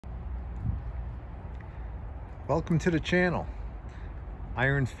Welcome to the channel,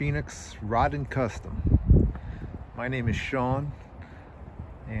 Iron Phoenix Rod and Custom. My name is Shawn,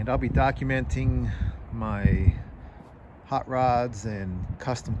 and I'll be documenting my hot rods and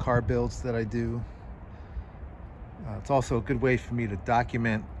custom car builds that I do. It's also a good way for me to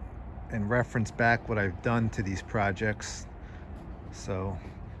document and reference back what I've done to these projects. So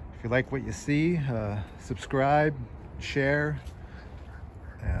if you like what you see, subscribe, share.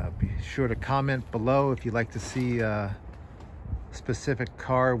 Be sure to comment below if you'd like to see a specific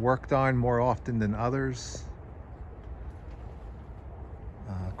car worked on more often than others.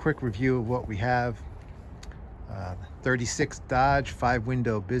 Quick review of what we have. 36 Dodge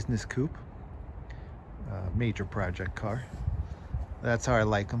 5-window business coupe. Major project car. That's how I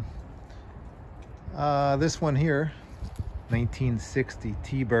like them. This one here, 1960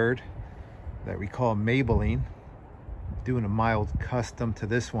 T-Bird that we call Maybelline. Doing a mild custom to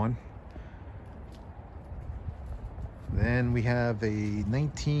this one. Then we have a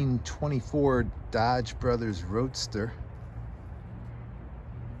 1924 Dodge Brothers Roadster,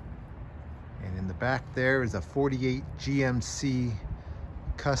 and in the back there is a 48 GMC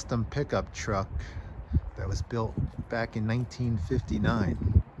custom pickup truck that was built back in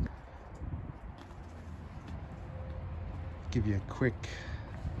 1959. Give you a quick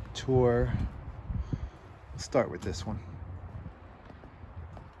tour. Let's start with this one.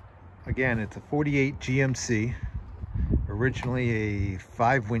 Again, it's a 48 GMC, originally a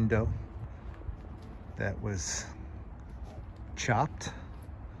 5-window that was chopped,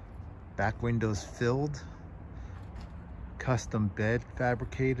 back windows filled, custom bed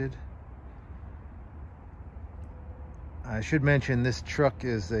fabricated. I should mention this truck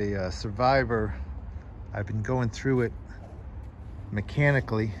is a Survivor. I've been going through it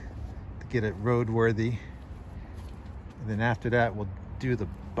mechanically to get it roadworthy, and then after that we'll do the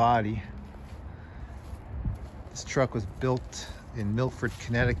body. This truck was built in Milford,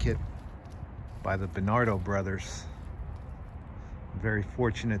 Connecticut by the Bernardo brothers. I'm very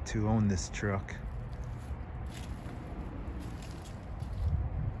fortunate to own this truck.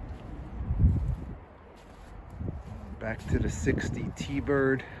 Back to the 60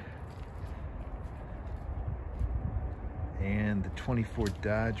 T-Bird and the 24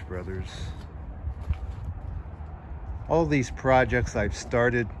 Dodge brothers. All these projects I've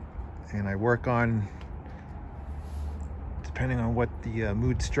started and I work on depending on what the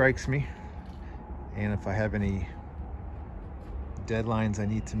mood strikes me and if I have any deadlines I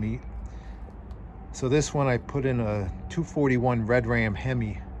need to meet. So this one I put in a 241 Red Ram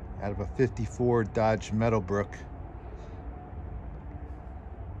Hemi out of a 54 Dodge Meadowbrook.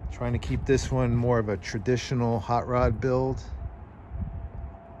 Trying to keep this one more of a traditional hot rod build.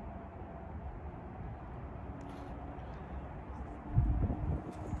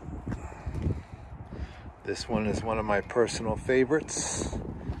 This one is one of my personal favorites.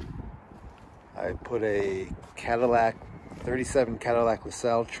 I put a 37 Cadillac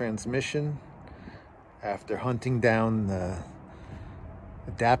LaSalle transmission after hunting down the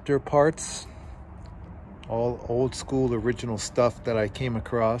adapter parts. All old school original stuff that I came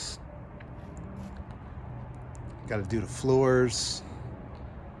across. Got to do the floors,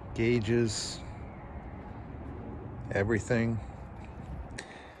 gauges, everything.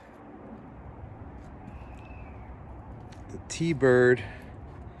 The T-Bird,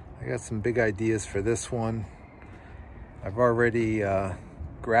 I got some big ideas for this one. I've already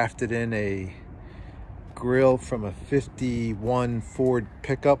grafted in a grill from a 51 Ford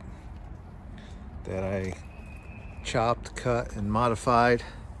pickup that I chopped, cut, and modified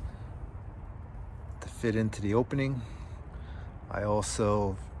to fit into the opening. I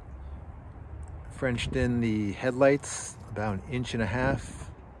also Frenched in the headlights about 1.5 inches.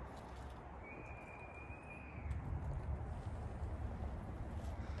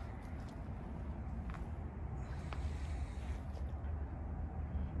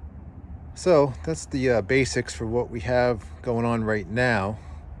 So that's the basics for what we have going on right now.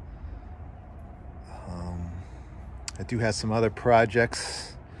 I do have some other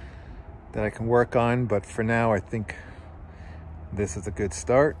projects that I can work on, but for now I think this is a good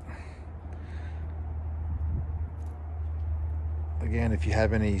start. Again, if you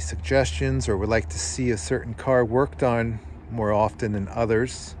have any suggestions or would like to see a certain car worked on more often than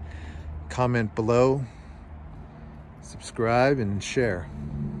others, comment below, subscribe, and share.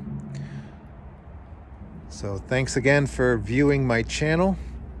 So thanks again for viewing my channel,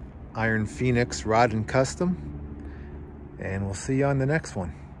 Iron Phoenix Rod and Custom, and we'll see you on the next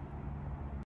one.